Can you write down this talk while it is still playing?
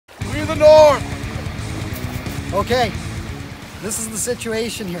the north! Okay, this is the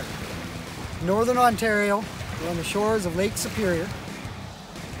situation here. Northern Ontario, we're on the shores of Lake Superior.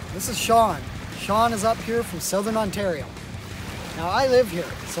 This is Shawn. Shawn is up here from Southern Ontario. Now I live here,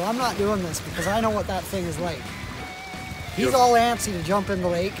 so I'm not doing this because I know what that thing is like. He's all antsy to jump in the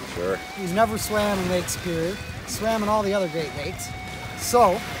lake. Sure. He's never swam in Lake Superior, swam in all the other Great Lakes.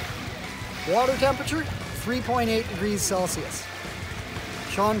 So, water temperature, 3.8 degrees Celsius.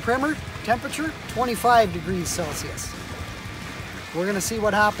 Shawn Primer, temperature, 25 degrees Celsius. We're gonna see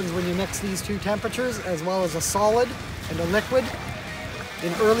what happens when you mix these two temperatures as well as a solid and a liquid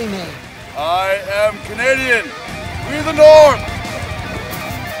in early May. I am Canadian. We the north.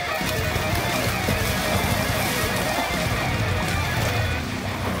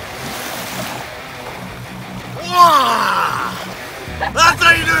 Wow! That's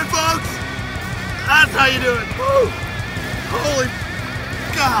how you do it, folks. That's how you do it. Woo! Holy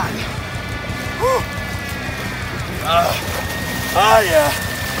God! Woo! Yeah.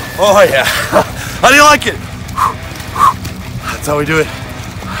 Oh yeah. How do you like it? That's how we do it.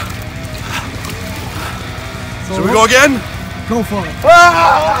 So Should we go again? Go for it.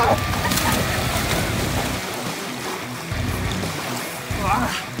 Ah!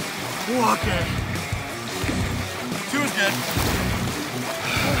 Okay. 2 is good.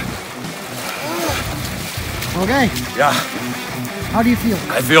 Okay. Yeah. How do you feel?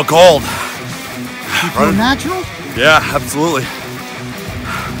 I feel cold. You feel natural? Yeah, absolutely.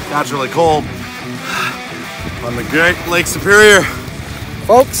 Naturally cold. On the Great Lake Superior.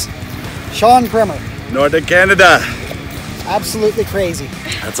 Folks, Shawn Primer. Northern Canada. Absolutely crazy.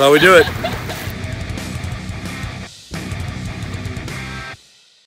 That's how we do it.